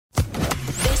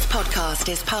podcast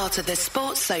is part of the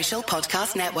Sports Social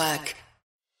Podcast Network.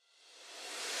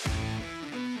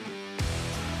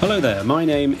 Hello there, my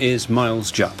name is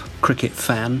Miles Jupp, cricket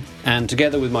fan, and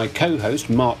together with my co-host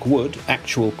Mark Wood,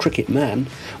 actual cricket man,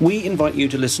 we invite you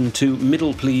to listen to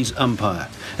Middle Please Umpire,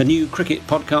 a new cricket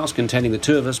podcast containing the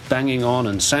two of us banging on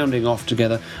and sounding off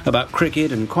together about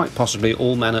cricket and quite possibly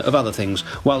all manner of other things,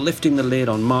 while lifting the lid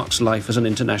on Mark's life as an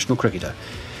international cricketer.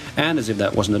 And as if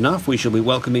that wasn't enough, we shall be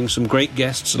welcoming some great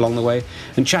guests along the way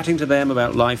and chatting to them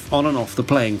about life on and off the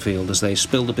playing field as they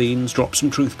spill the beans, drop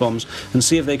some truth bombs and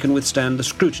see if they can withstand the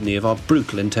scrutiny of our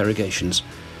brutal interrogations.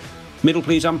 Middle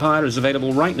Please Umpire is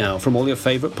available right now from all your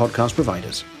favourite podcast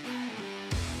providers.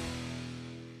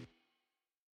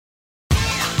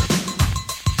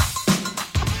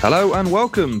 Hello and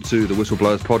welcome to the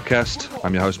Whistleblowers Podcast.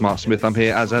 I'm your host Mark Smith. I'm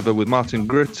here as ever with Martin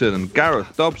Gritton and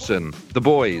Gareth Dobson, the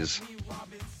boys.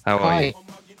 How are you?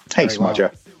 Hey,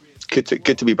 Smudger.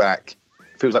 Good to be back.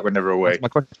 Feels like we're never away. That's my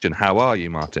question. How are you,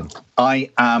 Martin?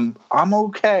 I'm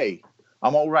okay.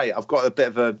 I'm all right. I've got a bit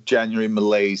of a January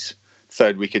malaise,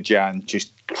 third week of Jan,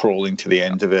 just crawling to the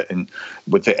end of it, and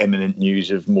with the imminent news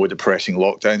of more depressing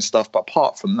lockdown stuff. But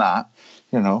apart from that,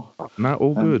 No,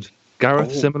 all good.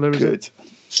 Gareth, similar, is it?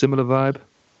 Similar vibe?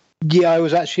 Yeah, I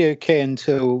was actually okay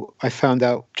until I found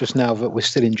out just now that we're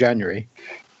still in January.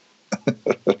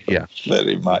 Yeah,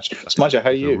 very much. Smudger, how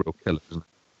are you? A real killer, isn't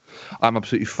it? I'm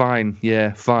absolutely fine.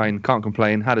 Yeah, fine. Can't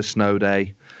complain. Had a snow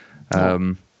day,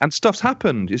 and stuff's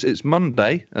happened. It's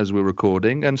Monday as we're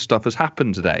recording, and stuff has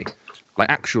happened today. Like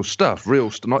actual stuff,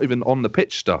 real stuff, not even on the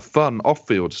pitch stuff, fun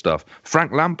off-field stuff.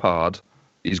 Frank Lampard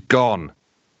is gone.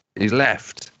 He's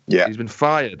left. Yeah, he's been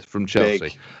fired from Chelsea.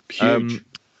 Big, huge.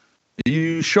 Are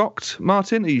you shocked,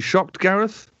 Martin? Are you shocked,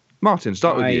 Gareth? Martin,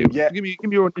 start with you. Yeah. Give me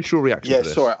your initial reaction to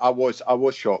this. Sorry, I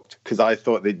was shocked because I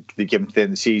thought they'd give him to the end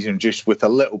of the season just with a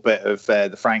little bit of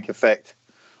the Frank effect.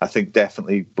 I think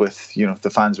definitely with, if the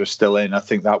fans were still in, I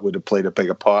think that would have played a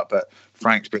bigger part. But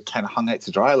Frank's been kind of hung out to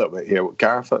dry a little bit here.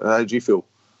 Gareth, how do you feel?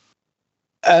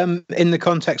 In the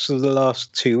context of the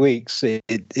last 2 weeks,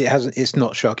 it's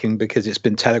not shocking because it's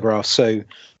been telegraphed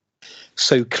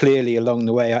so clearly along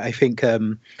the way. I think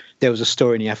there was a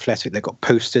story in The Athletic that got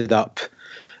posted up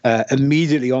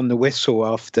immediately on the whistle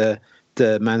after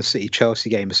the Man City-Chelsea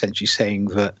game, essentially saying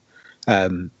that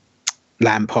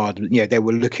Lampard, they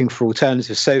were looking for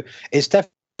alternatives. So it's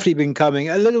definitely been coming.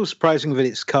 A little surprising that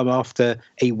it's come after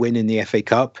a win in the FA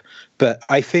Cup. But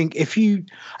I think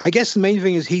I guess the main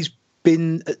thing is he's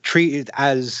been treated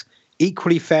as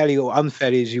equally fairly or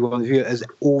unfairly as you want to view it as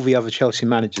all the other Chelsea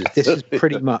managers. This is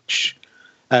pretty much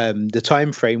the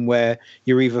time frame where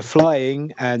you're either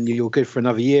flying and you're good for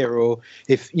another year, or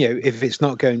if it's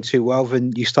not going too well,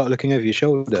 then you start looking over your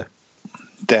shoulder.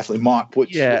 Definitely, Mark.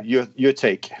 What's your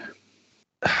take?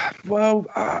 Well,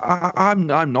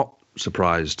 I'm not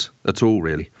surprised at all,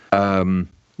 really.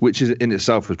 Which is in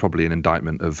itself is probably an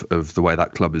indictment of the way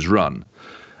that club is run.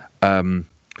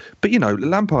 But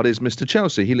Lampard is Mr.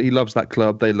 Chelsea. He loves that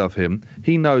club. They love him.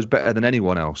 He knows better than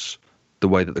anyone else the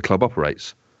way that the club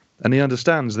operates. And he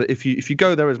understands that if you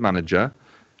go there as manager,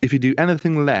 if you do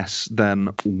anything less than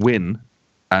win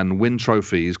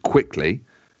trophies quickly,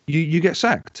 you get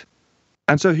sacked.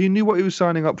 And so he knew what he was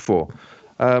signing up for.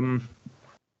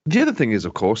 The other thing is,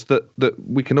 of course, that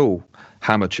we can all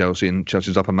hammer Chelsea and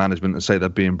Chelsea's upper management and say they're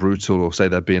being brutal or say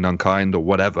they're being unkind or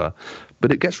whatever,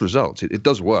 but it gets results. It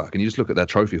does work. And you just look at their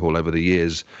trophy haul over the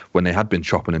years when they had been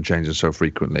chopping and changing so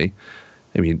frequently.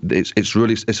 I mean, it's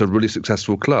a really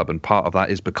successful club, and part of that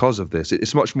is because of this.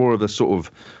 It's much more of a sort of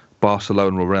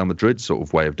Barcelona or Real Madrid sort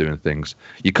of way of doing things.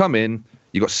 You come in,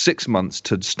 you got 6 months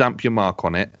to stamp your mark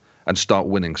on it and start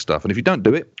winning stuff. And if you don't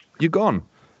do it, you're gone.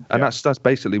 And that's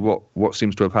basically what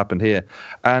seems to have happened here.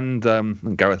 And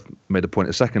Gareth made a point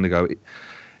a second ago.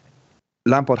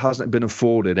 Lampard hasn't been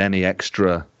afforded any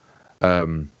extra,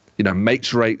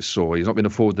 mates rates, or he's not been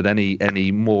afforded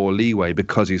any more leeway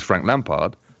because he's Frank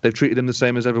Lampard. They've treated him the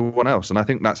same as everyone else, and I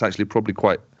think that's actually probably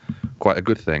quite a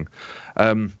good thing.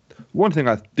 One thing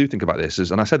I do think about this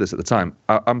is, and I said this at the time,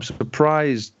 I'm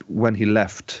surprised when he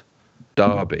left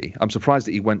Derby. I'm surprised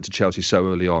that he went to Chelsea so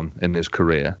early on in his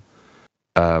career.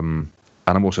 And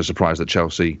I'm also surprised that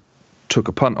Chelsea took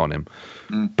a punt on him.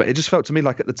 But it just felt to me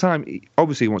like at the time,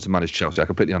 obviously he wants to manage Chelsea. I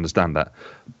completely understand that.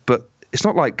 But it's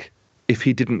not like if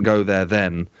he didn't go there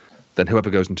then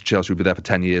whoever goes into Chelsea will be there for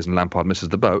 10 years and Lampard misses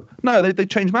the boat. No, they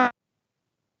change manager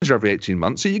every 18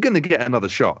 months, so you're going to get another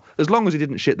shot. As long as he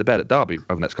didn't shit the bed at Derby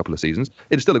over the next couple of seasons,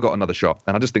 he'd still have got another shot.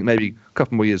 And I just think maybe a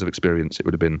couple more years of experience, it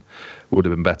would have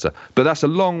been better. But that's a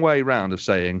long way round of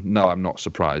saying, no, I'm not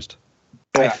surprised.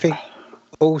 I think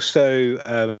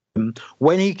also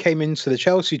When he came into the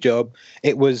Chelsea job,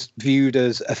 it was viewed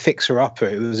as a fixer-upper.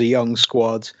 It was a young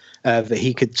squad that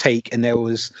he could take, and there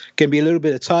was going to be a little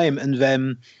bit of time. And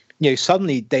then,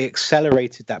 suddenly they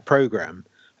accelerated that program.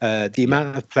 The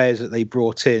amount of players that they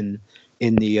brought in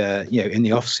the in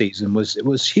the off season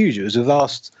was huge. It was a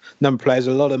vast number of players,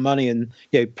 a lot of money, and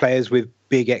players with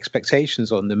big expectations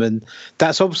on them. And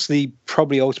that's obviously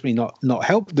probably ultimately not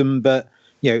helped them, but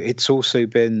it's also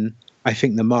been, I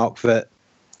think, the mark that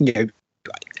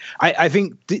I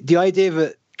think the idea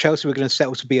that Chelsea were going to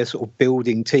settle to be a sort of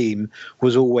building team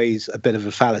was always a bit of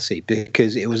a fallacy,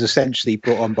 because it was essentially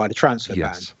brought on by the transfer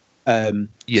ban.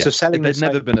 So selling they've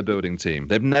never been a building team.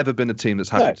 They've never been a team that's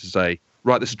happy to say,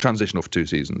 right, this is transitional for 2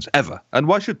 seasons, ever. And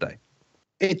why should they?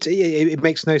 It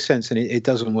makes no sense, and it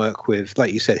doesn't work with,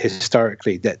 like you said,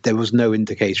 historically, that there was no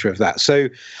indicator of that. So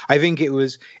I think it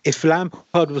was, if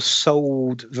Lampard was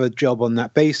sold the job on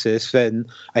that basis, then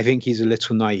I think he's a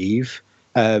little naive.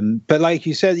 But like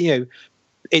you said,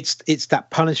 it's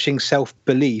that punishing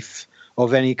self-belief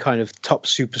of any kind of top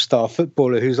superstar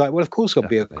footballer who's like, well, of course I'll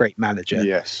be a great manager.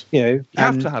 Yes. You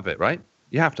have to have it, right?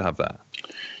 You have to have that.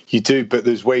 You do, but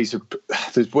there's ways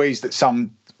that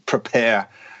some prepare.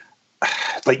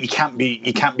 Like you can't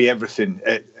be everything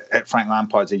at Frank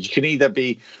Lampard's age. You can either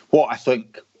be what I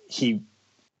think he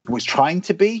was trying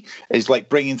to be, is like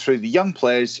bringing through the young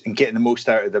players and getting the most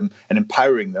out of them and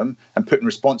empowering them and putting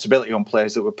responsibility on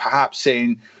players that were perhaps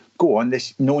saying, go on,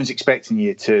 no one's expecting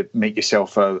you to make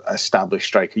yourself a established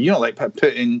striker. Like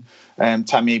putting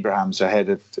Tammy Abrahams ahead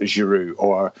of Giroud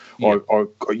or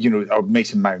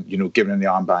Mason Mount, giving him the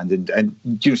armband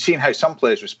and seeing how some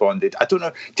players responded. I don't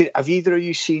know. Have either of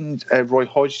you seen Roy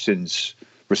Hodgson's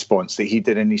response that he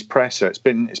did in his presser? It's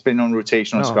been on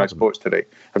rotation on Sky Sports today.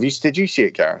 Did you see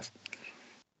it, Gareth?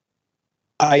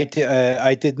 I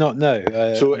did not know.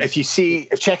 So if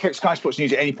check out Sky Sports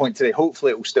News at any point today, hopefully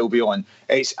it will still be on.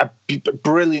 It's a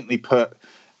brilliantly put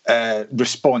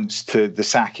response to the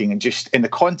sacking, and just in the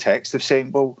context of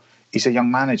saying, well, he's a young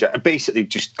manager. Basically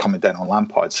just coming down on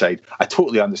Lampard's side. I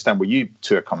totally understand where you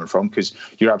two are coming from, because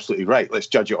you're absolutely right. Let's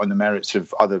judge it on the merits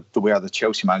of the way other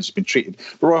Chelsea managers have been treated.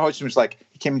 But Roy Hodgson was like,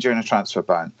 he came in during a transfer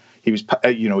ban. He was,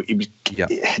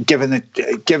 given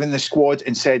the squad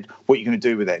and said, "What are you going to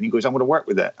do with it?" And he goes, "I'm going to work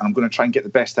with it, and I'm going to try and get the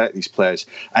best out of these players."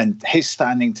 And his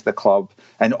standing to the club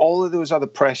and all of those other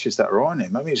pressures that are on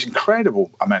him. I mean, it's an incredible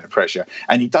amount of pressure,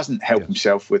 and he doesn't help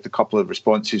himself with a couple of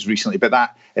responses recently. But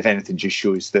that, if anything, just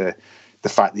shows the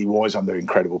fact that he was under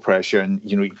incredible pressure, and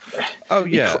he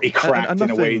cracked in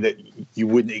a way that you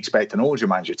wouldn't expect an older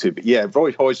manager to. But yeah,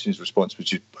 Roy Hodgson's response was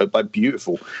just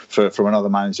beautiful from another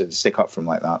manager to stick up for him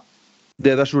like that.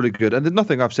 Yeah, that's really good. And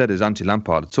nothing I've said is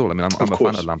anti-Lampard at all. I mean, I'm a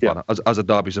fan of Lampard. Yeah. As a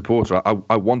Derby supporter,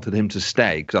 I wanted him to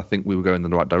stay because I think we were going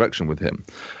in the right direction with him.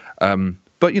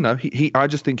 But, I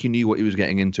just think he knew what he was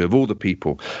getting into, of all the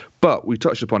people. But we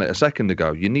touched upon it a second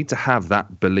ago. You need to have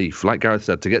that belief, like Gareth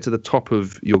said, to get to the top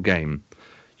of your game.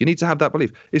 You need to have that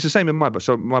belief. It's the same in my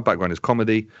background is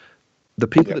comedy. The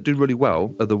people that do really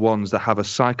well are the ones that have a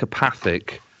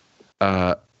psychopathic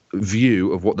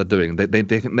view of what they're doing. They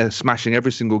think they're smashing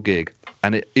every single gig,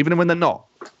 and even when they're not,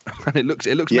 and it looks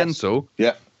mental.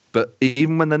 Yeah. But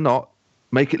even when they're not,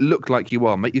 make it look like you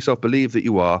are. Make yourself believe that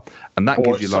you are, and that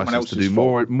gives you license to do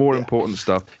more important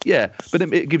stuff. Yeah, but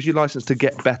it gives you license to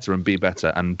get better and be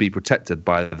protected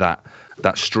by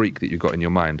that streak that you've got in your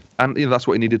mind. And that's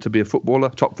what he needed to be a footballer,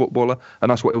 top footballer, and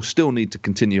that's what he'll still need to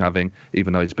continue having,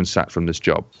 even though he's been sacked from this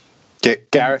job.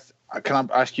 Gareth, can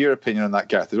I ask your opinion on that,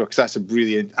 Gareth, as well? Because that's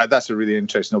a really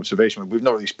interesting observation. We've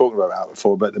not really spoken about that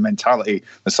before, but the mentality,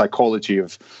 the psychology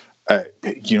of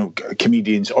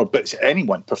comedians, but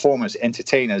anyone, performers,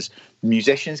 entertainers,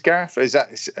 musicians. Gareth, is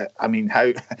that? I mean,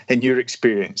 how, in your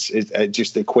experience, is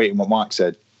just equating what Mark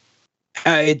said?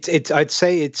 I'd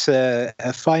say it's a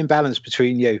fine balance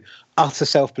between utter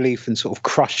self-belief and sort of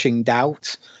crushing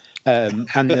doubt, and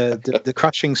the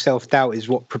crushing self-doubt is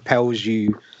what propels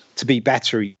you to be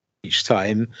better each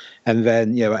time. And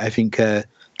then I think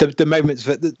the moments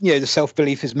that the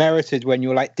self-belief is merited when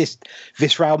you're like, this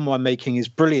album I'm making is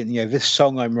brilliant, this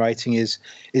song I'm writing is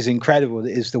incredible,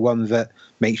 it is the one that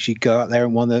makes you go out there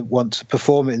and want to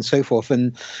perform it and so forth.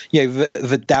 And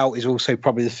the doubt is also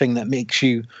probably the thing that makes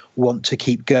you want to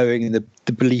keep going, and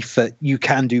the belief that you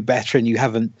can do better and you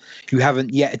haven't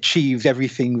yet achieved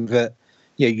everything that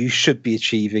you should be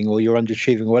achieving, or you're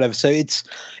underachieving, or whatever. So it's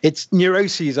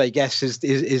neuroses, I guess, is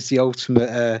the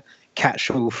ultimate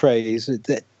catch-all phrase.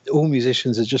 That all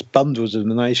musicians are just bundles of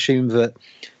them, and I assume that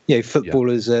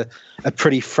footballers are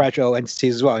pretty fragile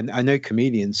entities as well. And I know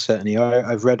comedians certainly.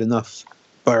 I've read enough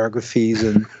biographies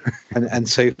and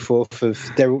so forth.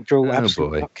 They're all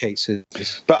absolute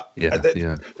nutcases. But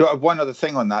one other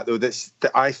thing on that, though,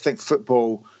 I think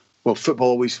football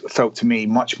always felt to me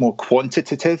much more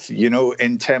quantitative,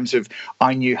 in terms of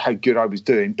I knew how good I was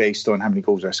doing based on how many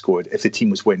goals I scored if the team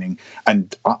was winning.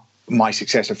 And my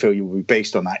success or failure would be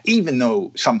based on that, even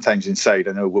though sometimes inside,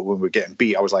 I know when we're getting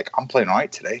beat, I was like, I'm playing all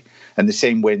right today. And the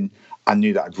same when I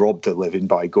knew that I'd robbed a living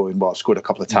by going, well, I scored a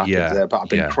couple of tackles there, but I've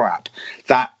been crap.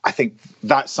 That, I think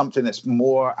that's something that's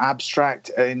more abstract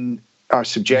in our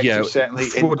subjective, certainly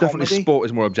in comedy. Definitely sport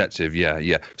is more objective,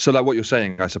 yeah. So like what you're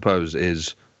saying, I suppose,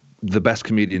 is the best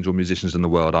comedians or musicians in the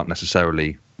world aren't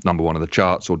necessarily number one of the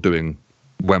charts or doing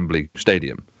Wembley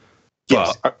Stadium.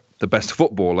 Yes. But the best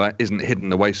footballer isn't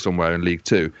hidden away somewhere in League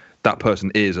Two. That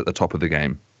person is at the top of the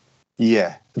game.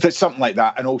 Yeah, there's something like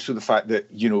that. And also the fact that,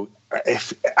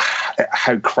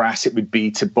 how crass it would be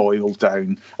to boil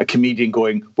down a comedian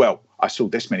going, well, I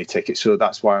sold this many tickets, so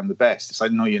that's why I'm the best. It's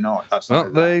like, no, you're not. That's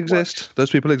not they exist. Works.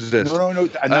 Those people exist. No.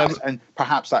 And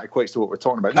perhaps that equates to what we're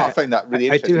talking about. No, I find that really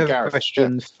interesting. I do have a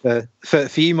question for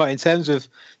you, Mike, in terms of,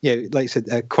 like I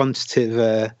said,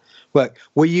 quantitative work.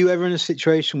 Were you ever in a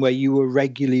situation where you were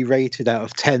regularly rated out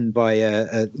of 10 by,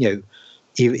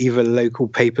 either local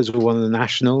papers or one of the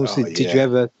nationals? Did you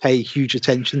ever pay huge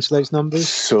attention to those numbers?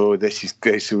 So this is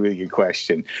a really good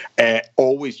question. You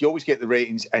always get the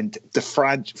ratings, and the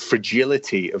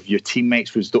fragility of your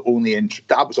teammates was the only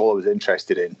that was all I was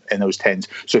interested in those 10s.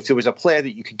 So if there was a player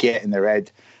that you could get in their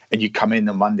head, and you come in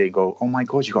on Monday and go, oh my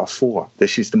God, you got a 4.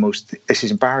 This is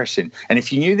embarrassing. And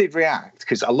if you knew they'd react,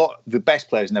 because the best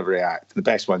players never react. The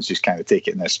best ones just kind of take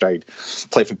it in their stride.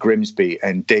 Play for Grimsby,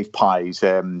 and Dave Pies,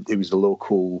 who was the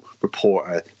local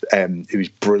reporter, he was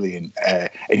brilliant.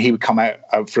 And he would come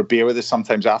out for a beer with us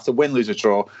sometimes after, win, lose, or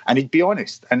draw, and he'd be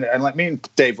honest. And like me and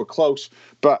Dave were close,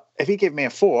 but if he gave me a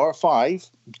 4 or 5,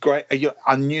 great,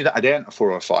 I knew that I'd earned a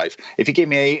 4 or 5. If he gave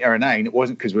me an 8 or a 9, it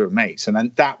wasn't because we were mates. And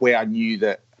then that way I knew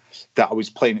that I was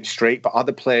playing it straight. But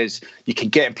other players, you can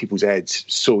get in people's heads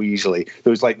so easily.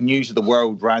 There was like News of the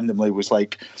World randomly was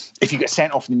like, if you get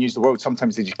sent off in the News of the World,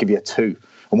 sometimes they just give you a 2.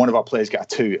 And one of our players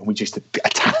got a 2, and we just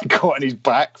got on his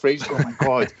back. Fraser, oh my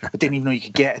God, I didn't even know you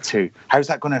could get a 2. How's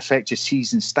that going to affect your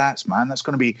season stats, man? That's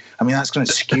going to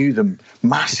skew them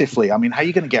massively. I mean, how are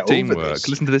you going to get teamwork. Over this?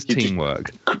 Listen to this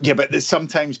teamwork. But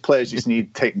sometimes players just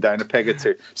need taken down a peg or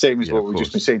 2. Same as what we've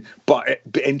just been saying. But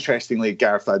interestingly,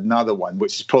 Gareth, I had another one,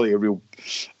 which is probably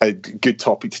a good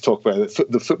topic to talk about,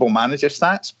 the Football Manager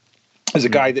stats. There's a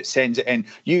guy that sends it in,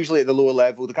 usually at the lower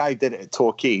level. The guy who did it at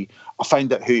Torquay, I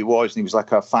found out who he was, and he was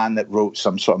like a fan that wrote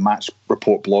some sort of match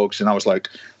report blogs. And I was like,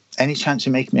 any chance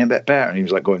of making me a bit better? And he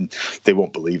was like going, they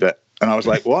won't believe it. And I was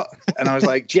like, what? And I was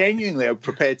like, genuinely, I'm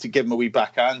prepared to give him a wee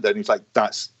backhand. And he's like,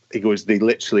 he goes, they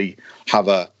literally have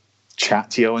a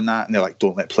chat to you on that. And they're like,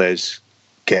 don't let players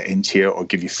get into you or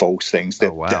give you false things.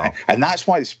 Wow. And that's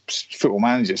why this Football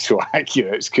Manager is so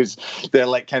accurate. It's because they're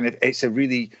like it's a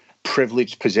really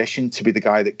privileged position to be the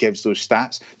guy that gives those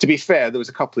stats. To be fair, there was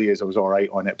a couple of years I was all right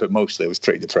on it, but mostly it was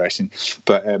pretty depressing.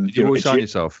 But you always sign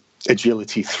yourself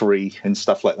agility 3 and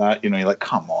stuff like that. You're like,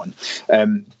 come on.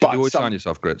 But you always sign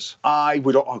yourself, Grits. I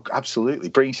would absolutely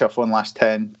bring yourself on last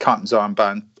 10, Canton's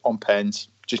armband on pens.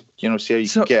 Just see how you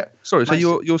can get. Sorry, so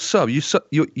you're sub.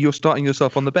 You're starting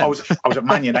yourself on the bench. I was at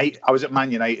Man United. I was at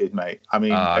Man United, mate. I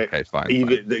mean, okay, fine.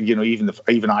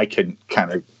 Even I can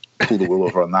kind of pull the wool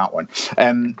over on that one.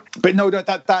 But no,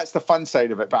 that's the fun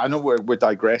side of it. But I know we're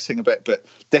digressing a bit. But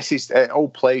this is it all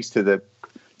plays to the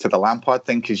Lampard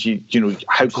thing, because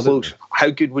how close, how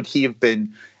good would he have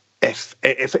been if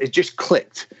it just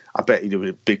clicked? I bet he would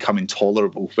have become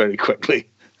intolerable very quickly.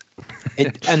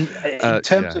 In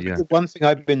terms of the one thing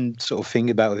I've been sort of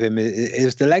thinking about with him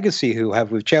is the legacy he'll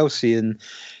have with Chelsea. And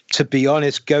to be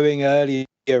honest, going earlier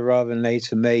rather than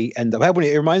later may end up helping.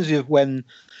 It reminds me of when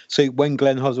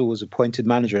Glenn Hoddle was appointed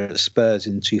manager at Spurs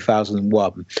in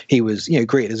 2001. He was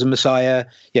greeted as a messiah.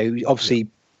 Obviously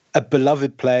a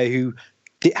beloved player who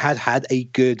had a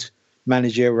good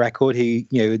managerial record. He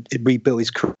rebuilt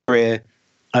his career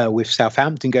with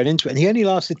Southampton going into it, and he only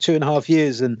lasted 2.5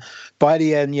 years. And by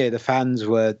the end, the fans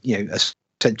were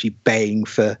essentially baying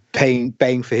for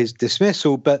his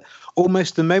dismissal. But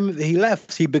almost the moment that he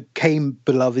left, he became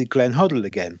beloved Glenn Hoddle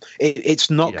again. It's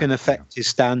not going to affect his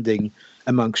standing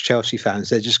amongst Chelsea fans.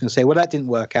 They're just going to say, well, that didn't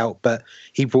work out, but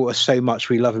he brought us so much.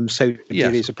 We love him so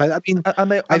dearly as a player. I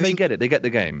mean, and they get it. They get the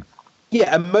game.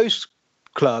 Yeah, and most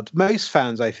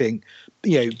fans, I think,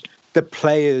 the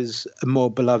players are more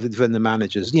beloved than the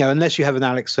managers. Unless you have an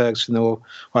Alex Ferguson or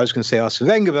I was going to say Arsene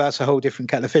Wenger, but that's a whole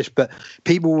different kettle of fish. But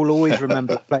people will always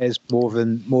remember players more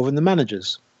than the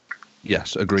managers.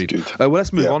 Yes, agreed. Well,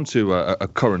 let's move on to a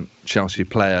current Chelsea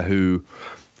player who,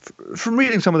 from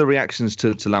reading some of the reactions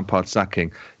to Lampard's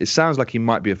sacking, it sounds like he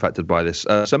might be affected by this.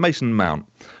 So Mason Mount,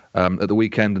 at the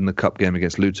weekend in the cup game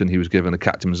against Luton, he was given a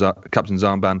captain's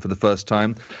armband for the first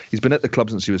time. He's been at the club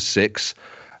since he was 6.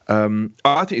 I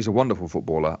think he's a wonderful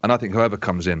footballer, and I think whoever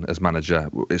comes in as manager,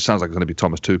 it sounds like it's going to be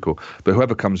Thomas Tuchel, but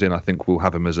whoever comes in, I think we'll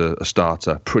have him as a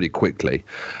starter pretty quickly.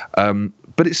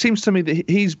 But it seems to me that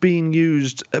he's being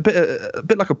used a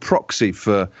bit like a proxy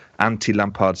for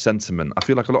anti-Lampard sentiment. I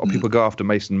feel like a lot of people go after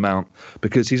Mason Mount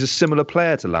because he's a similar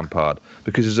player to Lampard,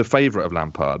 because he's a favourite of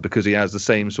Lampard, because he has the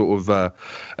same sort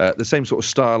of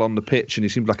style on the pitch, and he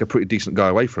seems like a pretty decent guy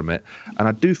away from it. And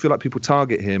I do feel like people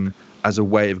target him as a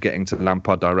way of getting to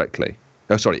Lampard indirectly.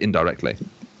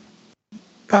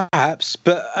 Perhaps,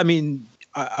 but I mean,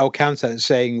 I'll counter that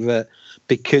saying that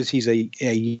because he's a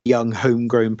young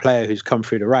homegrown player who's come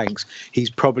through the ranks, he's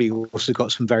probably also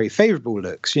got some very favourable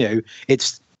looks.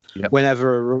 It's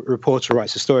whenever a reporter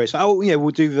writes a story, it's we'll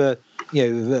do the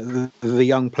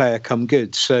young player come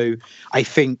good. So I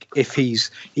think if he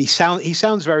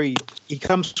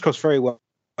comes across very well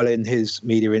in his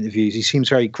media interviews. He seems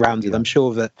very grounded. I'm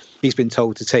sure that he's been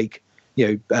told to take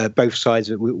both sides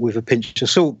with a pinch of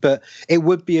salt, but it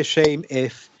would be a shame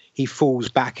if he falls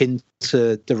back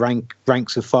into the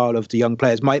ranks of file of the young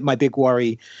players. My big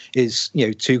worry is,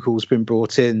 Tuchel's been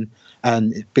brought in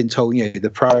and been told, the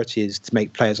priority is to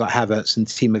make players like Havertz and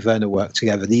Timo Werner work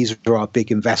together. These are our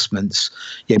big investments.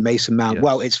 Mason Mount, yes.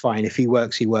 Well, it's fine. If he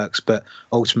works, he works. But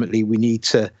ultimately, we need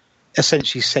to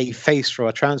essentially save face for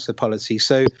our transfer policy.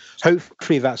 So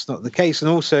hopefully that's not the case.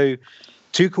 And also,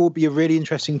 Tuchel will be a really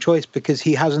interesting choice because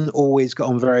he hasn't always got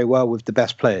on very well with the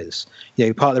best players.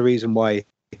 Part of the reason why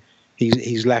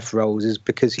he's left roles is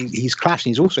because he's clashed,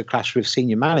 and he's also clashed with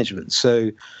senior management.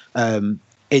 So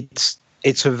it's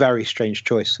a very strange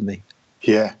choice for me.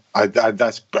 Yeah, I think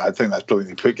that's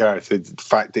brilliantly put, Gareth. The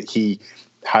fact that he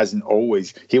hasn't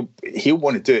always, he'll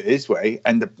want to do it his way.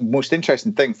 And the most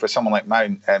interesting thing for someone like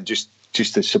Mount, just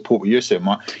to support what you're saying,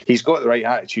 Mark, he's got the right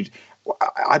attitude.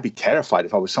 I'd be terrified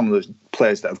if I was some of those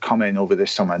players that have come in over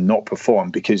this summer and not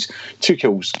performed, because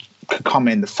Tuchel's could come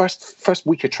in. The first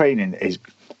week of training is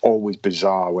always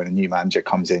bizarre when a new manager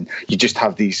comes in. You just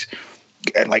have these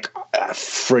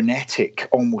frenetic,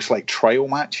 almost like trial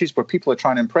matches where people are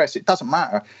trying to impress. It doesn't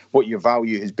matter what your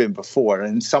value has been before,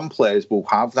 and some players will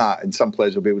have that and some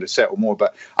players will be able to settle more,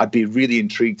 but I'd be really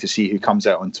intrigued to see who comes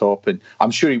out on top. And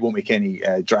I'm sure he won't make any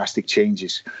drastic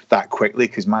changes that quickly,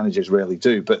 because managers rarely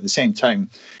do. But at the same time,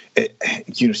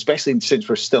 especially since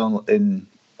we're still in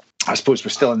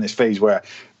this phase where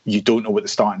you don't know what the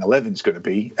starting 11 is going to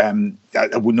be,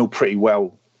 I will know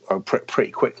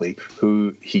pretty quickly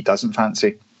who he doesn't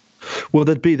fancy. Well,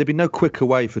 there'd be no quicker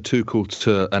way for Tuchel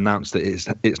to announce that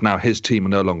it's now his team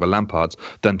and no longer Lampard's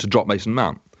than to drop Mason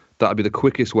Mount. That'd be the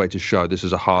quickest way to show this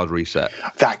is a hard reset.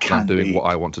 That can be. I'm doing what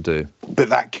I want to do. But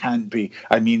that can't be.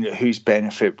 I mean, whose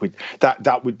benefit would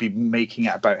that would be making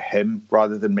it about him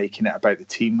rather than making it about the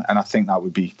team, and I think that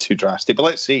would be too drastic. But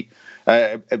let's see.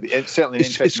 It's certainly an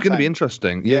interesting. It's going to be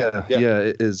interesting. Yeah,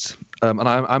 it is. And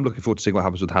I'm looking forward to seeing what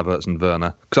happens with Havertz and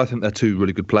Werner, because I think they're two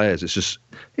really good players.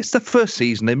 It's their first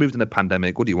season. They moved in a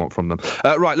pandemic. What do you want from them?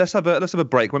 Right, let's have a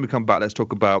break. When we come back, let's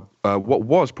talk about what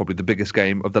was probably the biggest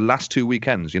game of the last 2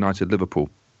 weekends, United-Liverpool.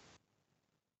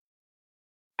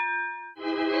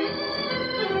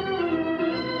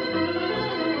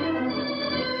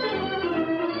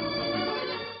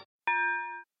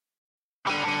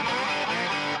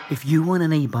 If you want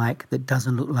an e-bike that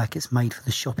doesn't look like it's made for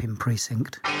the shopping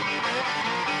precinct,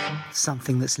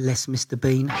 something that's less Mr.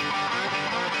 Bean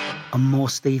and more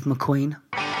Steve McQueen,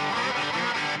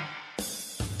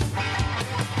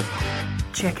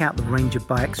 check out the range of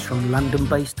bikes from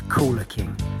London-based Cooler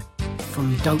King.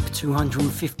 From dope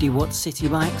 250-watt city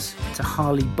bikes to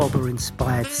Harley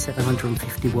Bobber-inspired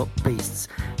 750-watt beasts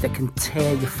that can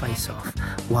tear your face off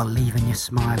while leaving your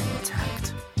smile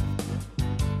intact.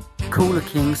 Cooler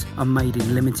Kings are made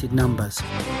in limited numbers,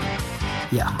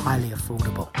 yet highly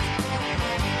affordable.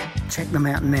 Check them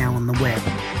out now on the web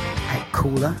at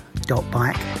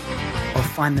cooler.bike or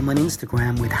find them on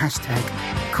Instagram with hashtag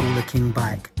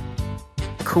CoolerKingBike.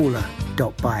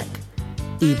 Cooler.bike.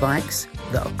 E-bikes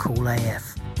that are cool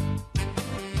AF.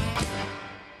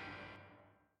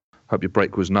 Hope your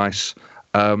break was nice.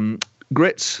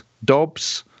 Grits,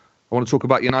 Dobbs, I want to talk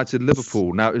about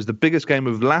United-Liverpool. Now, it was the biggest game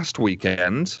of last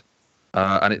weekend.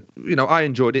 And it, I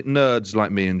enjoyed it. Nerds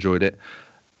like me enjoyed it.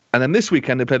 And then this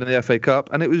weekend they played in the FA Cup,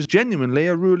 and it was genuinely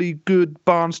a really good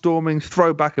barnstorming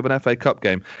throwback of an FA Cup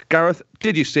game. Gareth,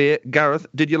 did you see it? Gareth,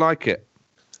 did you like it?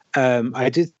 I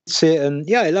did see it, and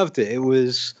yeah, I loved it. It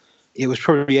was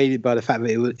probably aided by the fact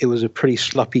that it was a pretty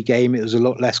sloppy game. It was a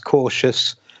lot less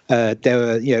cautious. There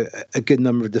were a good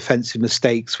number of defensive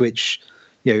mistakes, which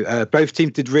both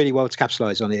teams did really well to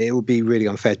capitalise on it. It would be really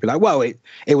unfair to be like, well,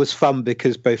 it was fun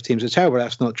because both teams are terrible.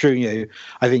 That's not true.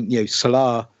 I think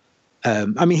Salah.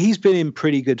 He's been in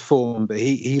pretty good form, but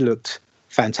he looked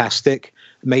fantastic.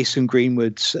 Mason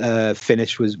Greenwood's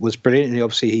finish was brilliant, and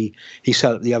obviously he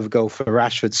set up the other goal for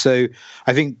Rashford. So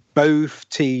I think both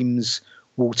teams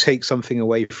will take something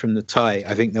away from the tie.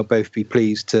 I think they'll both be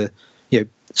pleased to.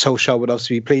 Solskjaer would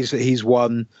obviously be pleased that he's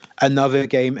won another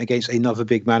game against another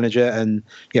big manager, and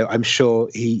I'm sure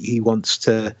he wants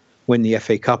to win the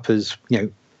FA Cup as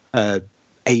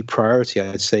a priority,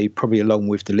 I'd say, probably along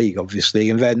with the league, obviously.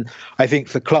 And then I think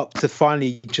for Klopp to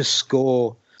finally just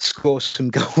score some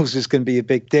goals is going to be a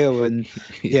big deal. And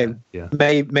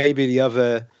maybe the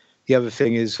other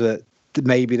thing is that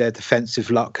maybe their defensive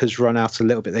luck has run out a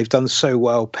little bit. They've done so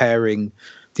well pairing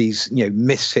these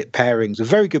misfit pairings of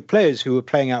very good players who are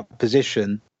playing out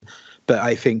position, but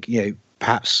I think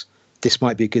perhaps this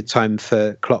might be a good time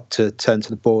for Klopp to turn to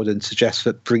the board and suggest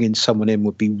that bringing someone in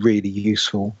would be really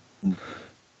useful.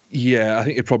 Yeah, I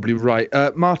think you're probably right.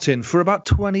 Martin, for about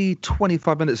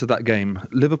 20-25 minutes of that game,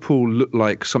 Liverpool looked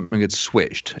like something had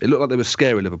switched. It looked like they were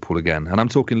scary Liverpool again, and I'm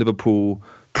talking Liverpool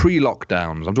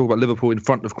pre-lockdowns. I'm talking about Liverpool in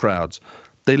front of crowds.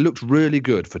 They looked really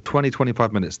good for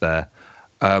 20-25 minutes there.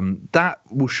 That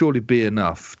will surely be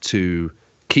enough to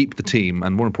keep the team,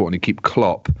 and more importantly, keep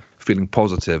Klopp feeling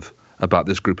positive about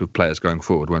this group of players going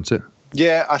forward, won't it?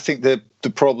 Yeah, I think the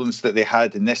problems that they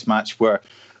had in this match were,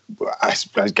 as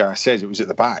Gareth says, it was at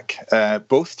the back.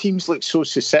 Both teams looked so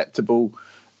susceptible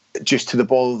just to the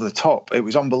ball at the top. It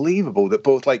was unbelievable that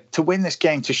both, to win this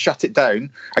game, to shut it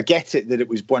down. I get it that it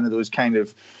was one of those kind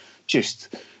of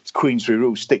just Queensbury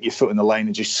rules, stick your foot in the line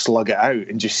and just slug it out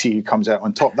and just see who comes out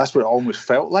on top. That's what it almost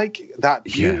felt like. That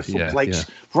beautiful,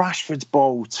 Rashford's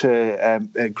ball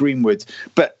to Greenwood.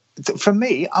 But for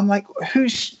me, I'm like, who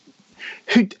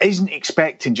isn't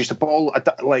expecting just a ball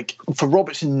for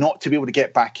Robertson not to be able to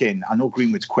get back in? I know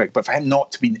Greenwood's quick, but for him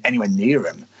not to be anywhere near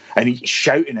him, and he's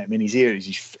shouting at him in his ears,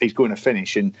 he's going to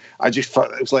finish. And I just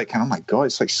felt it was like, oh my God,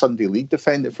 it's like Sunday League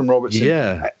defender from Robertson.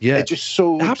 Yeah. It just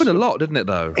so... It happened a lot, didn't it,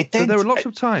 though? It did. So there were lots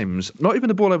of times, not even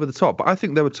the ball over the top, but I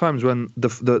think there were times when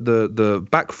the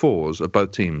back fours of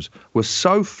both teams were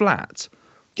so flat.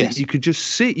 Yes. You could just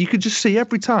see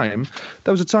every time.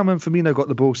 There was a time when Firmino got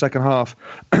the ball second half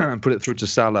and put it through to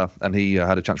Salah, and he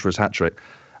had a chance for his hat-trick.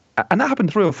 And that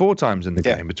happened 3 or 4 times in the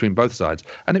game between both sides.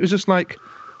 And it was just like,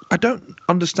 I don't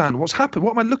understand what's happened.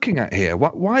 What am I looking at here?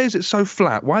 Why is it so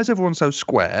flat? Why is everyone so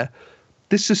square?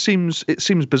 This just seems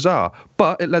bizarre,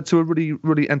 but it led to a really,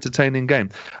 really entertaining game.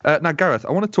 Now, Gareth,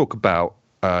 I want to talk about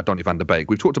Donny van der Beek.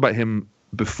 We've talked about him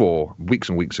before, weeks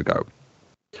and weeks ago.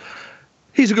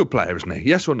 He's a good player, isn't he?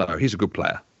 Yes or no? He's a good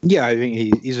player. Yeah, I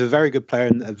think he's a very good player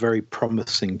and a very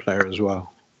promising player as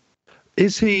well.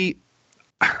 Is he...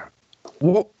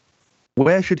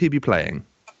 Where should he be playing?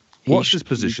 What's his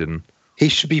position? He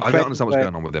should be playing... I don't understand what's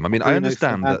going on with him. I mean, I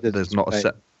understand that there's not a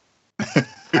set...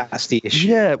 That's the issue.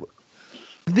 Yeah.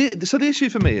 So the issue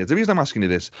for me is, the reason I'm asking you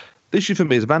this, the issue for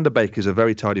me is Van der Beek is a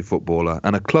very tidy footballer,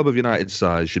 and a club of United's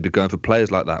size should be going for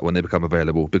players like that when they become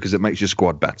available because it makes your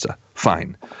squad better.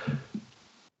 Fine.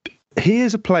 He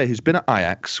is a player who's been at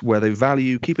Ajax, where they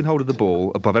value keeping hold of the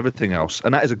ball above everything else,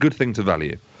 and that is a good thing to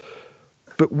value.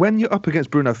 But when you're up against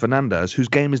Bruno Fernandes, whose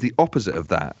game is the opposite of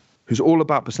that, who's all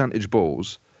about percentage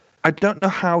balls, I don't know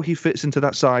how he fits into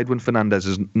that side when Fernandes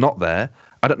is not there.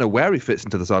 I don't know where he fits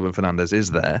into the side when Fernandes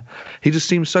is there. He just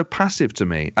seems so passive to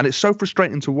me, and it's so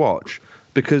frustrating to watch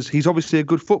because he's obviously a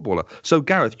good footballer. So,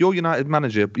 Gareth, you're United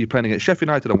manager. You're playing against Sheffield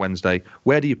United on Wednesday.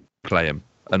 Where do you play him,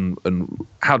 and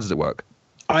how does it work?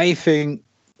 I think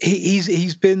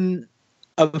he's been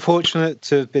unfortunate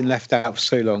to have been left out for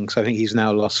so long. So I think he's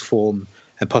now lost form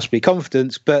and possibly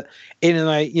confidence. But in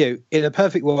a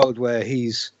perfect world where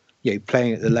he's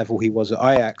playing at the level he was at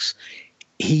Ajax,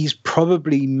 he's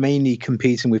probably mainly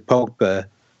competing with Pogba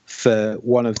for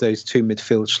one of those 2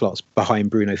 midfield slots behind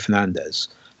Bruno Fernandes.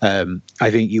 I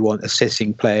think you want a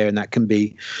sitting player, and that can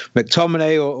be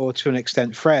McTominay or to an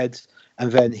extent Fred,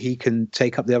 and then he can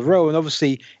take up the other role. And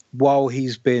obviously, while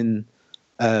he's been,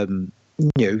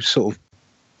 sort of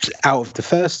out of the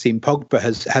first team, Pogba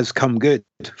has come good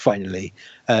finally.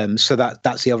 So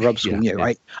that's the other obstacle.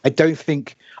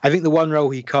 I think the one role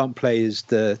he can't play is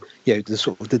the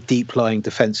sort of the deep lying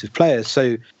defensive players.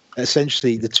 So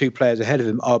essentially, the 2 players ahead of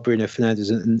him are Bruno Fernandes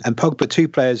and Pogba, 2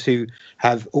 players who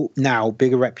have now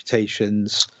bigger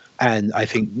reputations. And I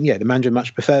think the manager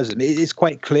much prefers them. It's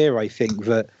quite clear, I think,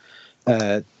 that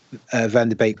Van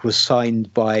der Beek was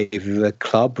signed by the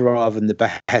club rather than the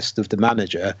behest of the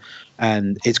manager,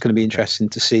 and it's going to be interesting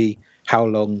to see how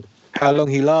long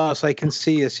he lasts. I can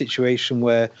see a situation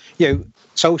where,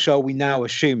 Solskjaer, we now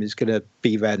assume, is going to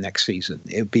be there next season.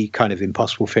 It would be kind of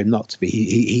impossible for him not to be.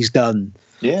 He's done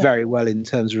very well in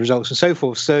terms of results and so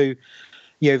forth. So,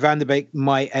 Van der Beek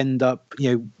might end up,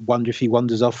 wonder if he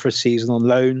wanders off for a season on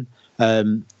loan.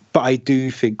 But I do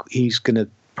think he's going to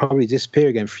probably disappear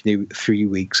again for 3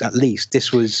 weeks at least.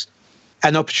 This was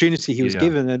an opportunity he was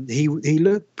given, and he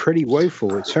looked pretty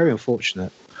woeful. It's very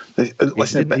unfortunate.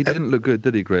 Listen, he didn't look good,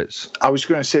 did he, Grits? I was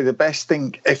going to say the best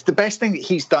thing that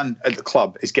he's done at the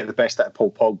club is get the best out of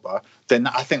Paul Pogba, then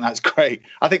I think that's great.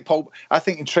 I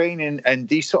think in training, and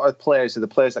these sort of players are the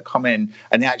players that come in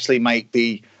and they actually might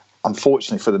be,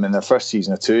 unfortunately for them in their first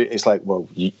season or two, it's like, well,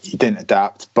 you didn't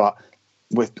adapt, but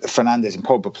with Fernandes and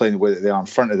Pogba playing the way that they are in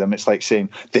front of them, it's like saying,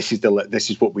 this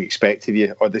is what we expect of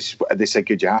you, or this is how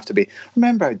good you have to be.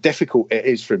 Remember how difficult it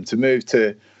is for him to move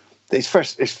to his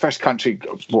first country.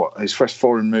 His first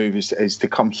foreign move is to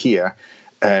come here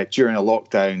during a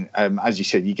lockdown. As you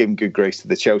said, you give him good grace to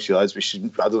the Chelsea lads. I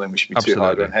don't think we should be too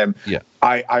hard on him. Yeah,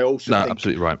 I also think,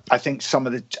 absolutely right. I think some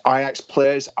of the Ajax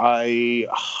players,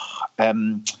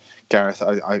 Gareth,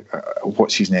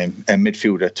 what's his name?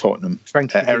 Midfielder, Tottenham.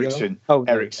 Eriksen.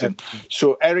 Eriksen.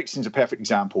 So Eriksen's a perfect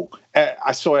example.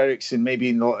 I saw Eriksen maybe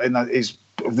in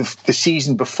the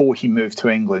season before he moved to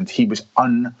England. He was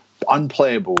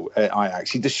unplayable at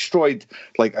Ajax. He destroyed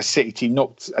like a City team.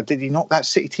 Did he knock that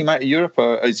City team out of Europe?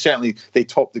 Or certainly they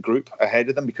topped the group ahead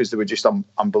of them because they were just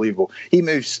unbelievable. He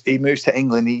moves to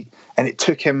England, and it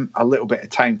took him a little bit of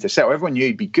time to settle. Everyone knew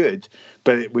he'd be good,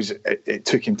 but it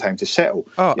took him time to settle.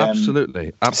 Oh,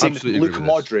 absolutely. Same with Luka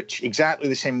Modric. Exactly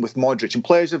the same with Modric, and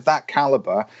players of that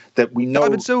caliber that we know.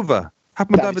 David Silva.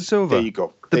 Happened with David Silva. There you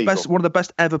go. One of the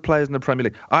best ever players in the Premier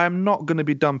League. I am not going to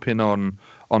be dumping on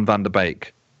Van der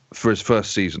Beek for his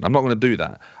first season. I'm not going to do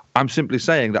that. I'm simply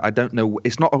saying that I don't know.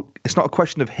 It's not a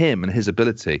question of him and his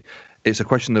ability. It's a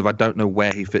question of I don't know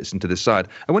where he fits into this side.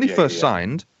 And when he first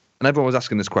signed, and everyone was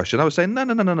asking this question, I was saying,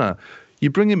 no. You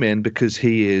bring him in because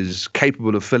he is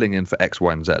capable of filling in for X,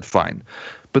 Y, and Z. Fine.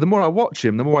 But the more I watch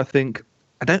him, the more I think,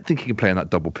 I don't think he can play in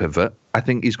that double pivot. I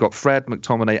think he's got Fred,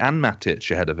 McTominay, and Matic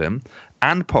ahead of him,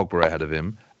 and Pogba ahead of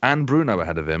him, and Bruno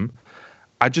ahead of him.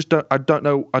 I don't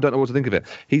know what to think of it.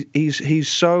 It's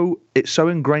so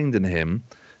ingrained in him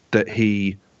that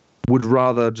he would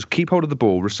rather just keep hold of the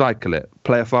ball, recycle it,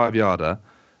 play a 5-yarder,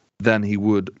 than he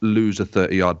would lose a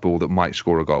 30-yard ball that might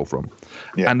score a goal from.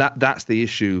 Yeah. And that's the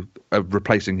issue of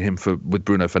replacing him with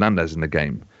Bruno Fernandes in the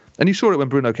game. And you saw it when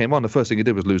Bruno came on. The first thing he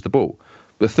did was lose the ball.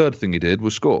 The third thing he did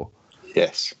was score.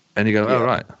 Yes. And you go, oh,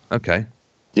 right, okay.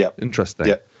 Yeah. Interesting.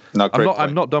 Yeah. No,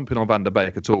 I'm not dumping on Van der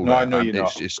Beek at all. No, I know you're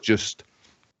not. It's just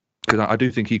because I do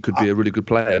think he could be a really good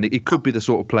player, and he could be the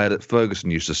sort of player that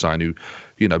Ferguson used to sign, who,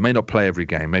 may not play every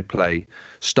game, may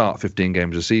start 15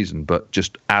 games a season, but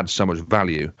just adds so much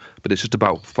value. But it's just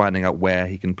about finding out where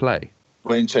he can play.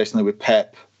 Well, interestingly, with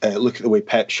Pep, look at the way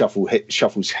Pep shuffles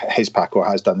his pack, or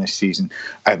has done this season.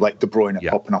 Like De Bruyne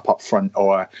popping up front,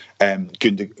 or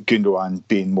Gundogan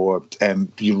being more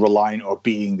reliant, or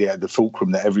being the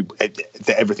fulcrum that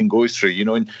everything goes through.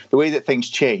 And the way that things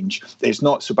change, it's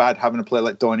not so bad having a player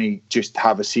like Donny just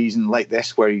have a season like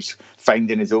this where he's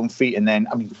finding his own feet. And then,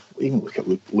 even look at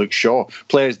Luke Shaw,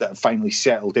 players that have finally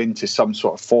settled into some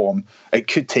sort of form. It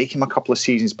could take him a couple of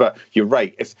seasons, but you're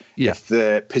right. If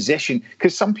the position,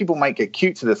 because some people might get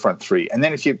cute to the front three, and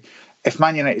then if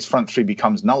Man United's front three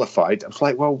becomes nullified, it's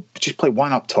like, well, just play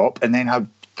one up top and then have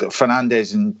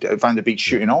Fernandes and Van der Beek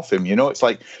shooting off him. It's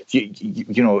like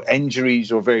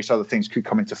injuries or various other things could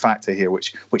come into factor here,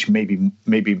 which may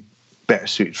be better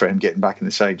suited for him getting back in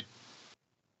the side.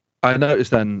 I noticed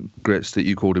then, Grits, that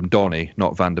you called him Donny,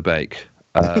 not Van der Beek.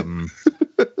 I've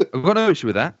got no issue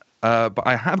with that. But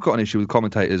I have got an issue with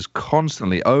commentators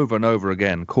constantly, over and over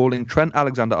again, calling Trent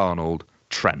Alexander-Arnold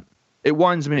Trent. It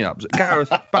winds me up.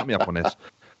 Gareth, back me up on this.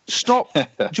 Stop.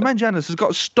 Jermaine Jenas has got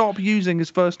to stop using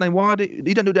his first name. Why do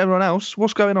he don't do it to everyone else?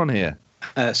 What's going on here?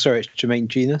 Sorry, it's Jermaine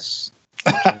Jenas.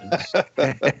 I'd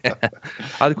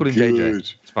call him JJ.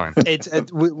 It's fine.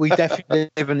 We definitely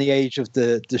live in the age of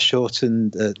the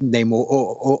shortened name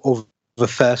or the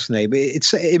first name.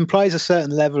 It implies a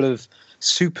certain level of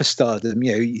superstardom,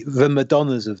 the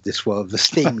Madonnas of this world, the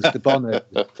Stings, the Bono,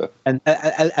 and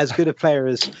as good a player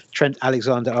as Trent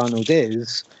Alexander-Arnold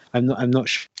is, I'm not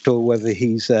sure whether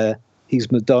he's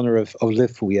Madonna of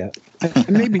Liverpool yet.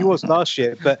 Maybe he was last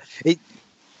year, but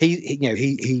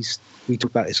he's. We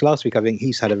talked about this last week. I think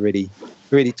he's had a really,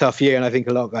 really tough year, and I think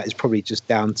a lot of that is probably just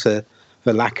down to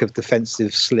the lack of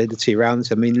defensive solidity around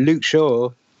him. I mean, Luke Shaw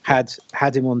had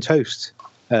him on toast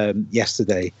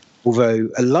yesterday, although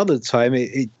a lot of the time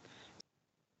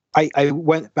I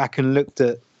went back and looked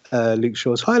at Luke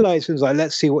Shaw's highlights and was like,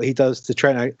 let's see what he does to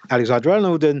Trent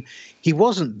Alexander-Arnold, and he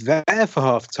wasn't there for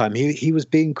half the time. He was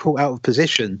being caught out of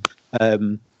position,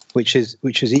 which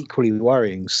is equally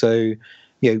worrying. So,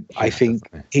 I think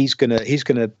he's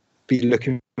gonna be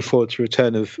looking forward to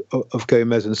return of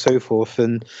Gomez and so forth.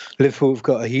 And Liverpool have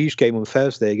got a huge game on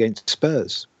Thursday against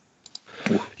Spurs.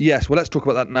 Yes, well, let's talk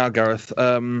about that now, Gareth.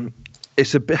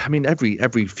 It's a bit. I mean, every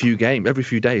few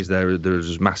days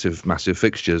there's massive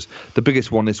fixtures. The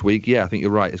biggest one this week, I think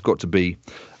you're right. It's got to be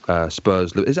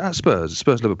Spurs. Is it at Spurs? It's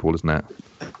Spurs Liverpool, isn't it?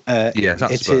 Yeah, it's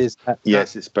at Spurs.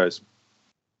 Yes, it's Spurs.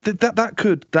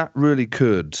 That really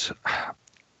could. I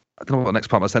don't know what the next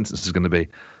part of my sentence is going to be.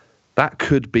 That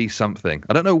could be something.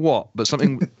 I don't know what, but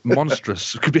something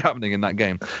monstrous could be happening in that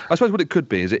game. I suppose what it could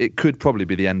be is it could probably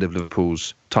be the end of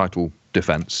Liverpool's title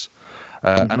defence.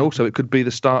 And also it could be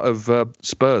the start of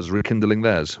Spurs rekindling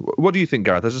theirs. What do you think,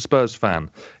 Gareth, as a Spurs fan?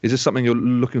 Is this something you're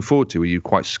looking forward to? Are you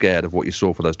quite scared of what you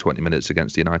saw for those 20 minutes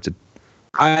against United?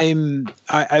 I'm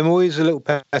always a little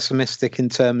pessimistic in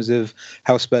terms of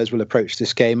how Spurs will approach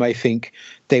this game. I think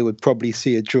they would probably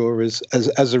see a draw as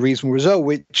a reasonable result,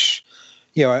 which...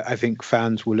 I think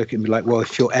fans will look at me like, well,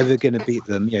 if you're ever going to beat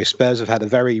them, Spurs have had a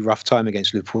very rough time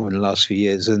against Liverpool in the last few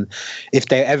years. And if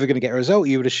they're ever going to get a result,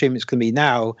 you would assume it's going to be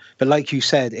now. But like you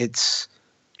said,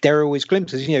 there are always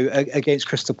glimpses. Against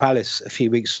Crystal Palace a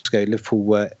few weeks ago, Liverpool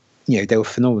were, they were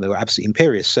phenomenal. They were absolutely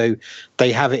imperious. So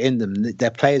they have it in them.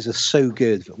 Their players are so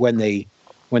good that when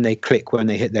they click, when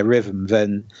they hit their rhythm,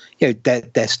 then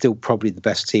they're still probably the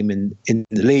best team in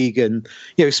the league. And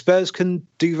Spurs can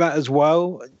do that as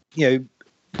well.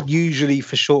 Usually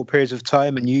for short periods of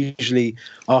time, and usually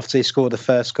after they score the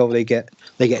first goal, they get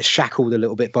shackled a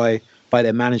little bit by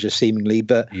their manager, seemingly.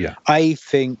 But I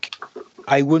think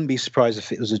I wouldn't be surprised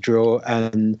if it was a draw,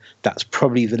 and that's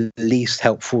probably the least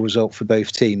helpful result for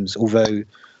both teams. Although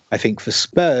I think for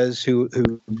Spurs, who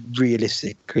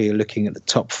realistically are looking at the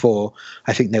top four,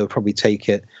 I think they would probably take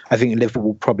it. I think Liverpool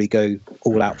will probably go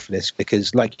all out for this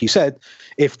because, like you said,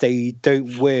 if they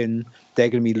don't win, they're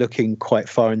going to be looking quite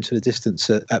far into the distance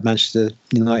at Manchester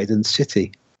United and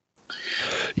City.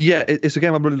 Yeah, it's a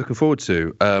game I'm really looking forward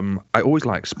to. I always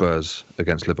like Spurs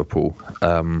against Liverpool.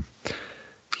 But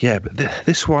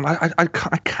this one, I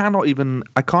can't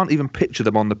even picture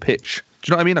them on the pitch. Do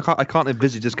you know what I mean? I can't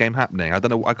envisage this game happening. I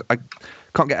don't know. I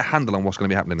can't get a handle on what's going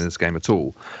to be happening in this game at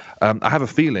all. I have a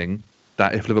feeling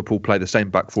that if Liverpool play the same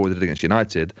back four they did against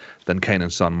United, then Kane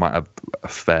and Son might have a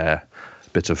fair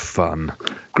bit of fun.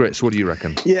 Grits, what do you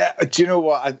reckon? Yeah, do you know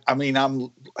what? I mean,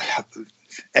 it's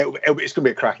going to be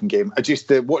a cracking game.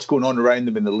 What's going on around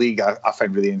them in the league, I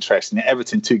find really interesting.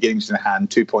 Everton, 2 games in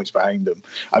hand, 2 points behind them.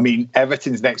 I mean,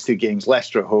 Everton's next 2 games,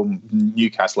 Leicester at home,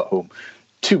 Newcastle at home.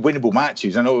 2 winnable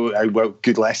matches. I know how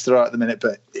good Leicester are at the minute,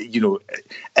 but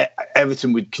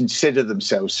Everton would consider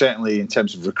themselves, certainly in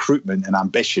terms of recruitment and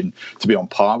ambition, to be on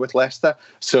par with Leicester.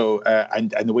 So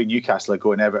and the way Newcastle are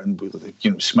going, Everton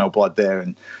will smell blood there,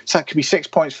 and so that could be 6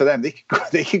 points for them.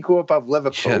 They could go above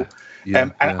Liverpool.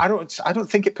 And I don't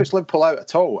think it puts Liverpool out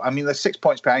at all. I mean, they're 6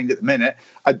 points behind at the minute.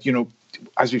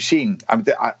 As we've seen,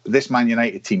 this Man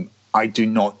United team, I do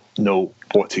not know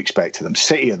what to expect of them.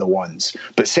 City are the ones,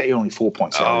 but City only 4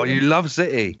 points. Oh, you love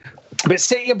City. But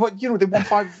City, they won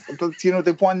 5.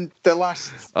 They've won the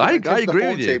last. I agree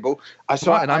with you. Table.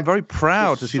 I'm very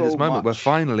proud to see this moment where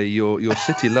finally your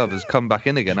City love has come back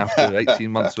in again after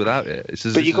 18 months without it. This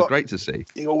is great to see.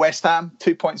 You got West Ham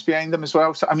 2 points behind them as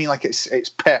well. So I mean, it's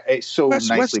so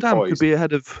nicely West Ham poised.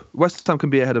 West Ham can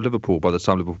be ahead of Liverpool by the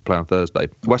time Liverpool play on Thursday.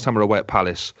 West Ham are away at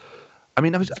Palace. I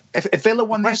mean, if Villa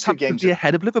won their 2 games, could be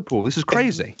ahead of Liverpool. This is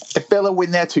crazy. If Villa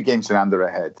win their 2 games in hand, they're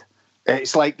ahead.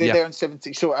 It's like they're on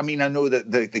 70. So, I mean, I know that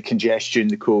the congestion,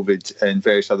 the COVID and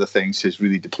various other things has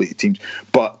really depleted teams,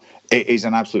 but it is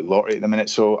an absolute lottery at the minute.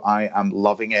 So I am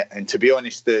loving it. And to be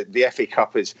honest, the FA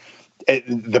Cup is...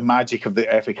 the magic of the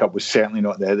FA Cup was certainly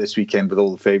not there this weekend with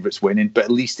all the favourites winning, but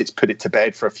at least it's put it to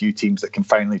bed for a few teams that can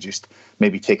finally just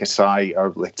maybe take a sigh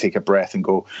or take a breath and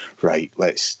go, right,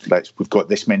 let's we've got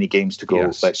this many games to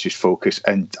go, let's just focus.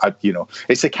 And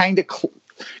it's the kind of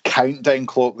countdown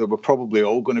clock that we're probably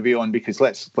all going to be on, because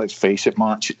let's face it,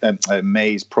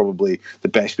 May is probably the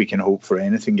best we can hope for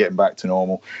anything getting back to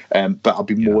normal. But I'll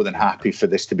be more than happy for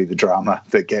this to be the drama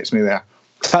that gets me there.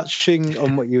 Touching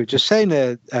on what you were just saying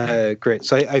there,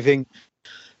 Grits, I think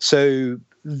so.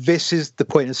 This is the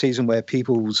point in the season where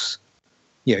people's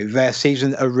their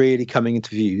season are really coming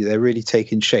into view. They're really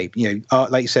taking shape.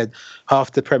 Like you said,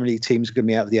 half the Premier League teams are going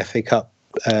to be out of the FA Cup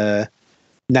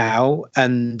now,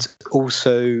 and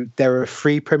also there are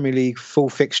 3 Premier League full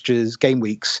fixtures game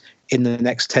weeks in the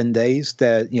next 10 days.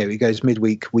 There, it goes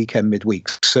midweek, weekend, midweek.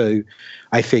 So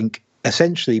I think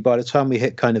essentially by the time we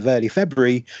hit kind of early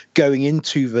February, going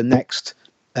into the next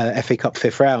FA Cup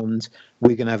 5th round,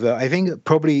 we're going to have, I think,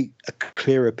 probably a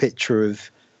clearer picture of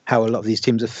how a lot of these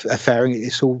teams are faring.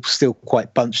 It's all still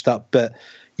quite bunched up, but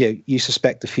you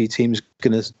suspect a few teams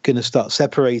going to start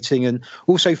separating and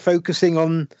also focusing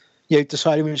on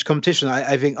deciding which competition.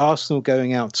 I think Arsenal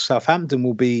going out to Southampton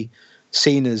will be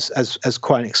seen as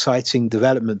quite an exciting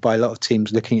development by a lot of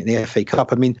teams looking at the FA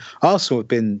Cup. I mean, Arsenal have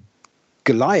been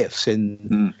Goliaths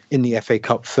in the FA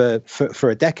Cup for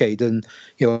a decade, and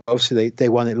obviously they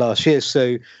won it last year.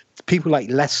 So people like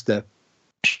Leicester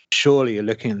surely are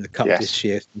looking at the cup this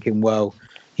year, thinking, well,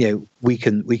 we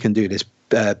can do this.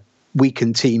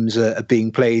 Weakened teams are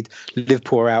being played.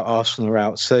 Liverpool are out, Arsenal are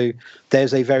out. So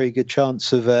there's a very good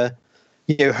chance of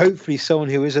hopefully someone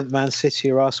who isn't Man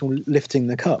City or Arsenal lifting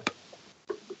the cup.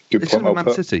 It's going to be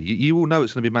Man City. You all know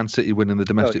it's going to be Man City winning the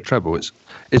domestic treble.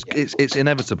 It's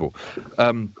inevitable.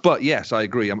 But yes, I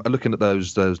agree. I'm looking at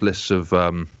those lists of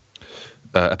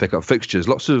FA Cup fixtures.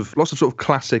 Lots of sort of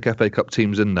classic FA Cup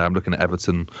teams in there. I'm looking at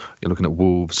Everton. You're looking at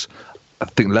Wolves. I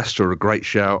think Leicester are a great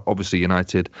shout. Obviously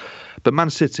United, but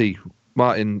Man City,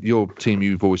 Martin, your team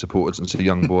you've always supported since a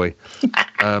young boy.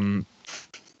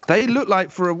 They looked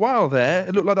like for a while there,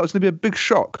 it looked like that was going to be a big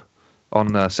shock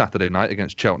on Saturday night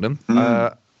against Cheltenham.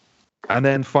 And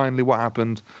then finally what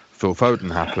happened? Phil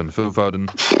Foden happened. Phil Foden,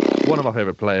 one of my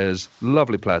favourite players,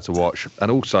 lovely player to watch.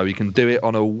 And also he can do it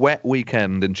on a wet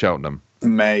weekend in Cheltenham.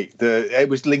 Mate, it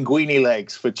was linguine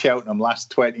legs for Cheltenham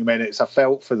last 20 minutes. I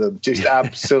felt for them, just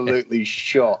absolutely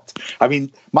shot. I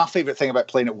mean, my favourite thing about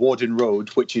playing at Warden Road,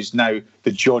 which is now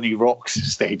the Johnny Rocks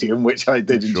Stadium, which I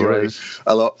did enjoy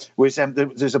a lot, was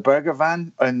there's a burger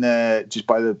van and just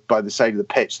by the side of the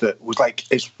pitch that was like,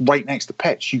 it's right next to the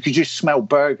pitch. You could just smell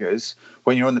burgers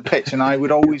when you're on the pitch, and I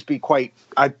would always be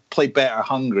I'd play better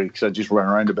hungry because I'd just run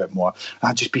around a bit more.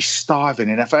 I'd just be starving,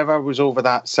 and if ever I was over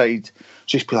that side,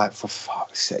 just be like, for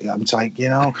fuck's sake, I'm like,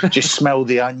 just smell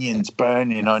the onions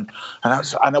burning on,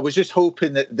 and I was just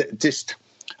hoping that just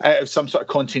out of some sort of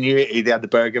continuity, they had the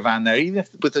burger van there, even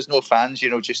if there's no fans,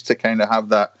 just to kind of have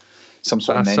that. Some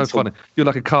sort of mental. So funny. You're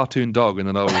like a cartoon dog in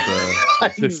an old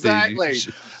 50s. Exactly.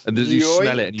 And you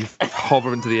smell it and you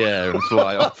hover into the air and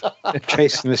fly off.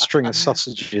 Chasing a string of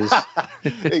sausages.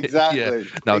 Exactly. Yeah.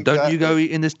 Now, don't you go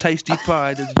eating this tasty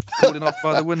pie that's falling off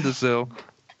by the windowsill.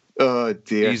 Oh,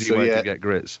 dear. Easy way to get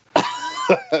grits.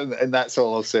 And that's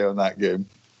all I'll say on that game.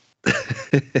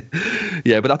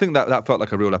 Yeah, but I think that felt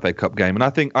like a real FA Cup game,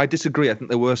 and I disagree. I think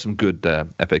there were some good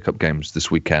FA Cup games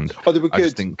this weekend. Oh, they were good. I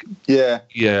just think, yeah.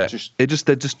 They're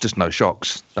just no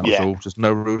shocks. That was all, just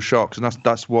no real shocks, and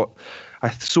that's what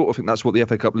I sort of think. That's what the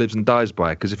FA Cup lives and dies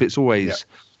by. Because if it's always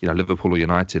Liverpool or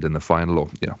United in the final, or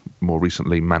more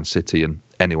recently Man City and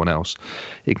anyone else,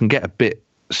 it can get a bit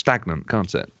stagnant,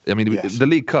 can't it? I mean, the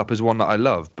League Cup is one that I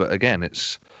love, but again,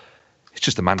 it's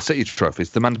just the Man City trophy.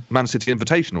 It's the Man City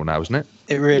Invitational now, isn't it?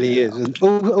 It really is. And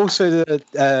also,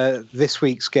 this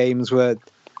week's games were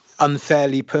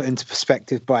unfairly put into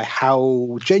perspective by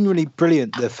how genuinely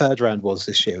brilliant the third round was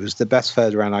this year. It was the best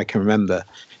third round I can remember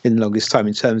in the longest time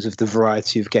in terms of the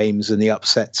variety of games and the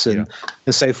upsets and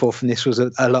so forth. And this was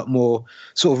a lot more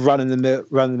sort of run the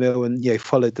mill and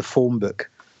followed the form book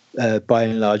by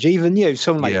and large. Even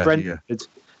someone like Brentford,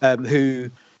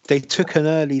 who they took an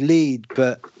early lead,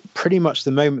 but pretty much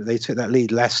the moment they took that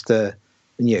lead, Leicester,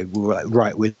 were like,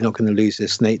 right, we're not going to lose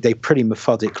this. And they pretty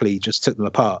methodically just took them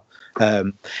apart.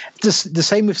 Just the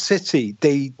same with City.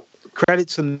 They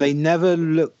credits them. They never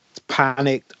looked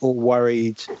panicked or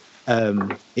worried.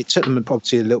 It took them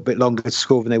obviously a little bit longer to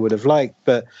score than they would have liked,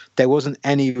 but there wasn't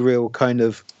any real kind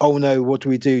of, oh no, what do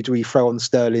we do? Do we throw on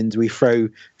Sterling? Do we throw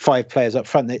 5 players up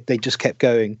front? They just kept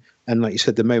going. And like you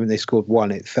said, the moment they scored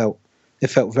one, it felt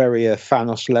very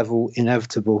Thanos level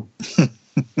inevitable.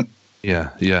 Yeah.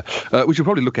 We should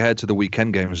probably look ahead to the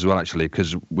weekend games as well, actually,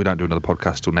 because we don't do another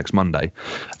podcast till next Monday.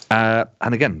 And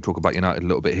again, talk about United a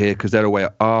little bit here, because they're away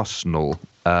at Arsenal.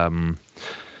 For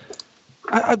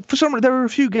some reason, there are a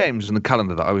few games in the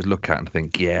calendar that I always look at and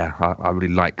think, I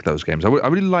really like those games. I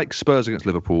really like Spurs against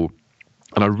Liverpool,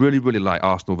 and I really, really like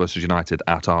Arsenal versus United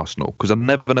at Arsenal, because I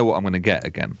never know what I'm going to get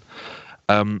again.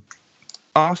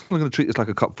 Arsenal are going to treat this like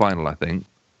a cup final, I think,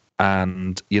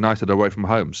 and United are away from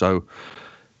home. So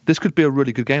this could be a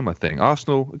really good game, I think.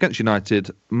 Arsenal against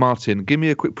United. Martin, give me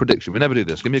a quick prediction. We never do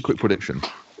this. Give me a quick prediction.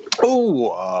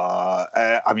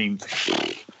 I mean,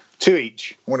 2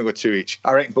 each. I'm going to go 2 each.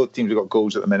 I reckon both teams have got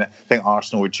goals at the minute. I think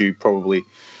Arsenal are due probably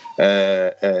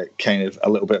kind of a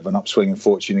little bit of an upswing in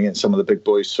fortune against some of the big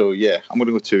boys. So, yeah, I'm going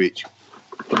to go 2 each.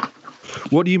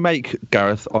 What do you make,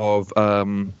 Gareth, of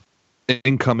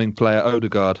incoming player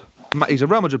Odegaard? He's a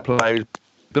Real Madrid player. He's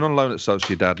been on loan at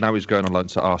Sociedad. Now he's going on loan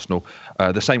to Arsenal.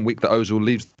 The same week that Ozil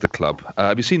leaves the club.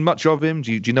 Have you seen much of him?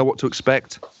 Do you know what to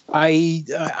expect?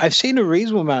 I've seen a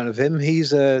reasonable amount of him.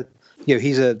 He's a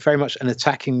very much an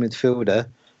attacking midfielder.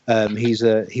 He's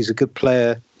a good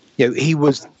player. He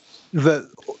was the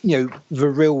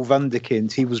real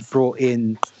wunderkind. He was brought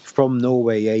in from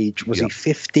Norway. Age was he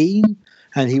 15,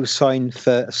 and he was signed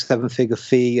for a 7-figure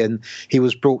fee, and he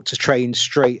was brought to train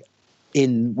straight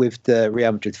in with the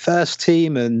Real Madrid first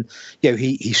team, and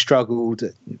he struggled,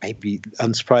 maybe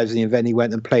unsurprisingly, and then he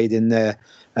went and played in their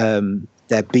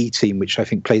B team, which I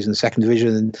think plays in the second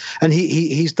division, and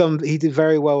he did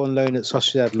very well on loan at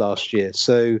Sociedad last year.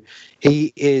 So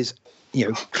he is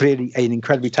clearly an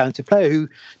incredibly talented player who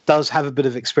does have a bit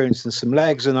of experience and some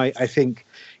legs, and I think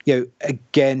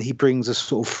again he brings a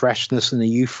sort of freshness and a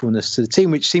youthfulness to the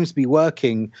team, which seems to be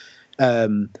working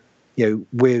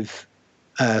with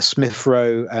Smith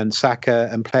Rowe and Saka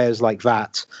and players like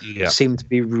that seem to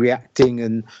be reacting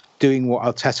and doing what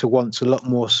Arteta wants a lot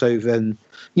more so than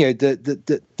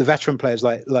the veteran players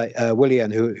like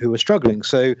Willian who are struggling.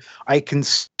 So I can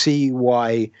see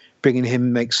why bringing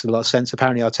him makes a lot of sense.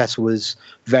 Apparently Arteta was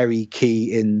very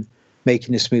key in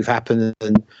making this move happen,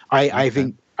 and I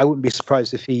think I wouldn't be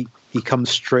surprised if he comes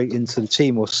straight into the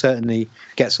team, or certainly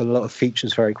gets a lot of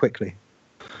features very quickly.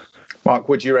 Mark,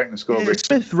 what do you reckon the score will be?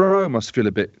 Smith Rowe must feel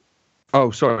a bit... Oh,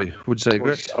 sorry. Would you say,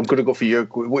 Chris? I'm going to go for you.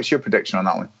 What's your prediction on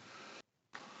that one?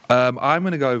 I'm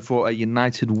going to go for a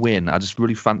United win. I just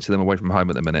really fancy them away from home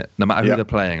at the minute. No matter who they're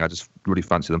playing, I just really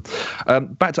fancy them.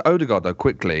 Back to Odegaard, though,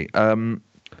 quickly.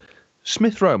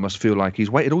 Smith Rowe must feel like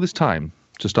he's waited all this time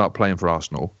to start playing for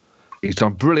Arsenal. He's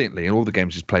done brilliantly in all the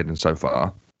games he's played in so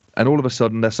far. And all of a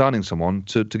sudden, they're signing someone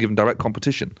to give him direct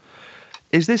competition.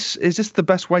 Is this the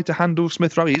best way to handle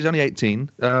Smith Rowe? He's only 18.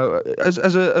 As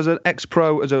an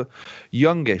ex-pro, as a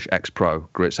youngish ex-pro,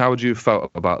 Grits, how would you have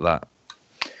felt about that?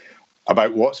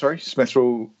 About what? Sorry, Smith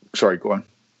Rowe. Sorry, go on.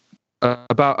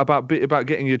 About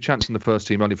getting your chance in the first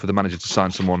team, only for the manager to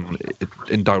sign someone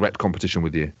in direct competition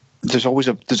with you. There's always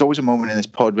a moment in this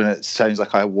pod when it sounds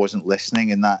like I wasn't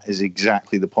listening, and that is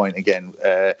exactly the point again.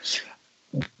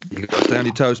 You got to stay on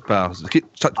your toes, pal.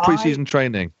 Pre-season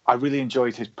training. I really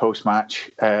enjoyed his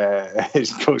post-match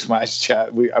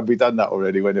chat. We done that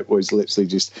already when it was literally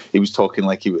just he was talking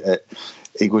like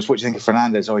he goes, "What do you think of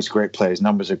Fernandes? Oh, he's a great player. His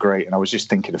numbers are great." And I was just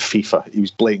thinking of FIFA. He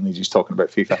was blatantly just talking about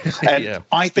FIFA.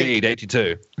 I think Speed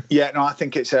 82. Yeah, no, I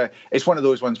think it's one of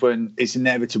those ones when it's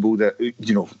inevitable that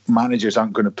managers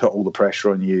aren't going to put all the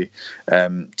pressure on you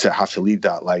to have to lead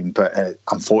that line. But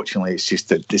unfortunately, it's just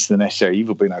that it's the necessary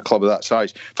evil being at a club of that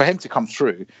size. For him to come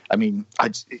through, I mean,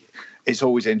 it's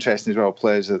always interesting as well.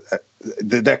 Players,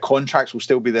 their contracts will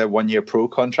still be their 1-year pro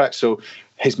contracts, so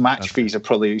his match fees are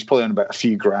he's probably on about a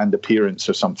few grand appearance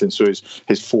or something. So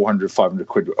his 400, 500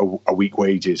 quid a week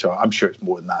wages, or I'm sure it's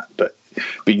more than that. But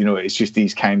it's just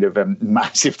these kind of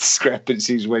massive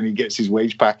discrepancies when he gets his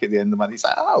wage back at the end of the month. He's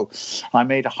like, oh, I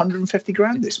made 150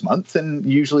 grand this month, and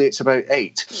usually it's about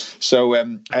 8. So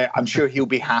I'm sure he'll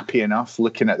be happy enough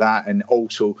looking at that, and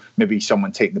also maybe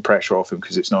someone taking the pressure off him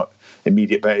because it's not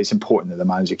immediate, but it's important that the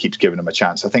manager keeps giving him a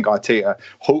chance. I think Arteta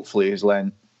hopefully has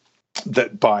learned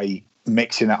that by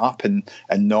mixing it up and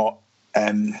not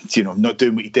not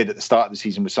doing what he did at the start of the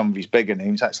season with some of his bigger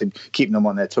names, actually keeping them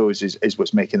on their toes is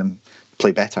what's making them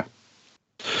play better.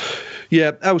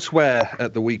 Yeah, elsewhere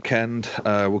at the weekend,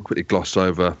 we'll quickly gloss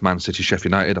over Man City,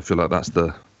 Sheffield United. I feel like that's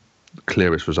the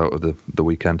clearest result of the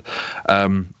weekend.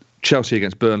 Chelsea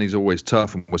against Burnley is always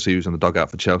tough, and we'll see who's in the dugout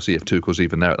for Chelsea if Tuchel's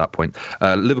even there at that point.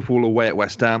 Liverpool away at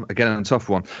West Ham, again a tough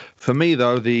one. For me,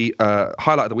 though, the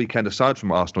highlight of the weekend, aside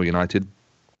from Arsenal United,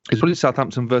 is probably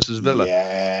Southampton versus Villa.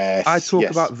 Yes, I talk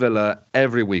about Villa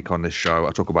every week on this show.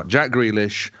 I talk about Jack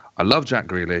Grealish. I love Jack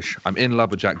Grealish. I'm in love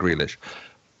with Jack Grealish.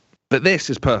 But this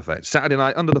is perfect. Saturday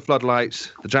night, under the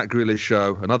floodlights, the Jack Grealish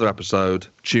show, another episode.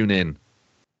 Tune in.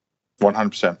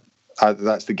 100%.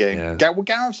 That's the game. Yeah.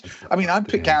 Gareth, I'd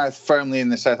put Gareth firmly in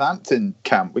the Southampton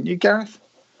camp. Wouldn't you, Gareth?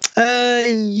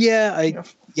 Yes.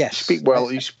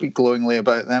 You speak glowingly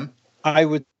about them. I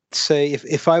would say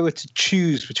if I were to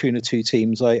choose between the two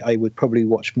teams, I would probably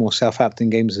watch more Southampton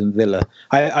games than Villa.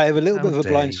 I have a little bit of a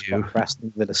blind spot for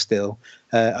Aston Villa still.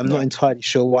 I'm not entirely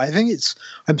sure why. I think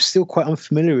I'm still quite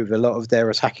unfamiliar with a lot of their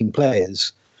attacking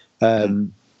players.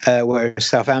 Whereas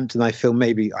Southampton, I feel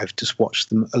maybe I've just watched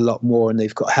them a lot more, and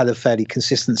they've had a fairly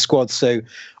consistent squad, so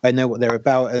I know what they're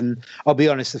about. And I'll be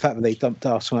honest, the fact that they dumped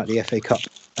Arsenal at the FA Cup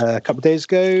a couple of days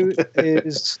ago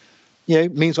is,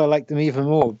 means I like them even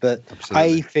more. But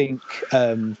absolutely. I think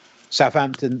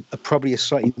Southampton are probably a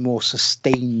slightly more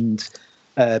sustained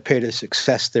period of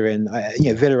success they're in.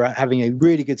 Villa are having a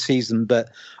really good season, but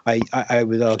I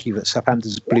would argue that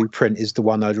Southampton's blueprint is the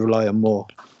one I'd rely on more.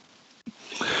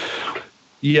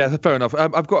 Yeah, fair enough.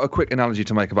 I've got a quick analogy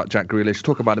to make about Jack Grealish. I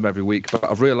talk about him every week, but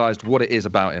I've realised what it is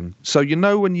about him. So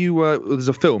when there's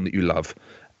a film that you love,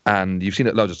 and you've seen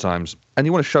it loads of times, and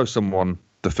you want to show someone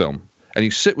the film, and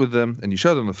you sit with them and you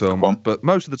show them the film, but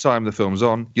most of the time the film's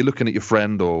on, you're looking at your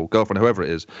friend or girlfriend, whoever it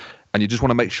is, and you just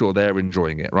want to make sure they're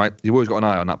enjoying it, right? You've always got an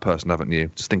eye on that person, haven't you?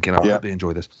 Just thinking, I hope they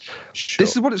enjoy this. Sure.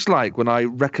 This is what it's like when I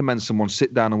recommend someone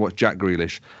sit down and watch Jack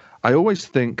Grealish. I always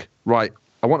think, right,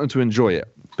 I want them to enjoy it.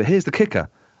 But here's the kicker.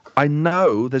 I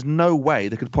know there's no way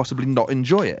they could possibly not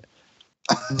enjoy it.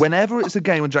 Whenever it's a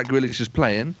game when Jack Grealish is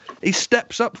playing, he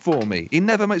steps up for me. He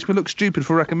never makes me look stupid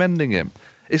for recommending him.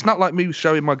 It's not like me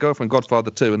showing my girlfriend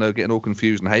Godfather 2 and her getting all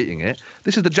confused and hating it.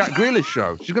 This is the Jack Grealish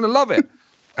show. She's going to love it.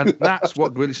 And that's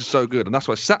what Grealish is so good. And that's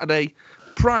why Saturday,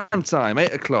 prime time,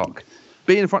 8 o'clock,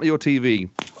 be in front of your TV,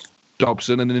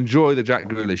 Dobson, and enjoy the Jack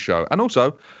Grealish show. And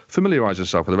also, familiarise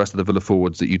yourself with the rest of the Villa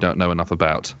forwards that you don't know enough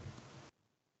about.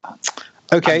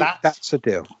 Okay, that's a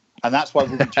deal. And that's why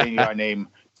we'll be changing our name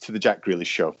to the Jack Grealish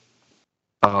Show.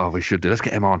 Oh, we should do. Let's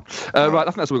get him on. Right, I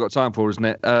think that's what we've got time for, isn't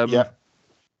it? Yeah.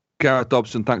 Gareth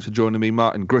Dobson, thanks for joining me.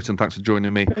 Martin Gritton, thanks for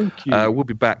joining me. Thank you. We'll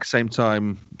be back same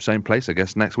time, same place, I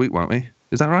guess, next week, won't we?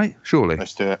 Is that right? Surely.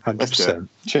 Let's do it. 100%. Let's do it.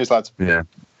 Cheers, lads. Yeah.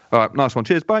 All right, nice one.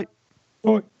 Cheers, bye.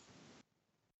 Bye.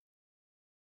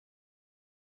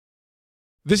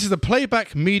 This is a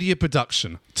Playback Media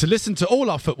production. To listen to all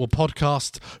our football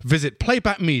podcasts, visit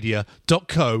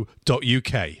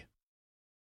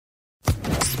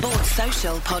playbackmedia.co.uk. Sports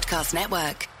Social Podcast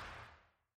Network.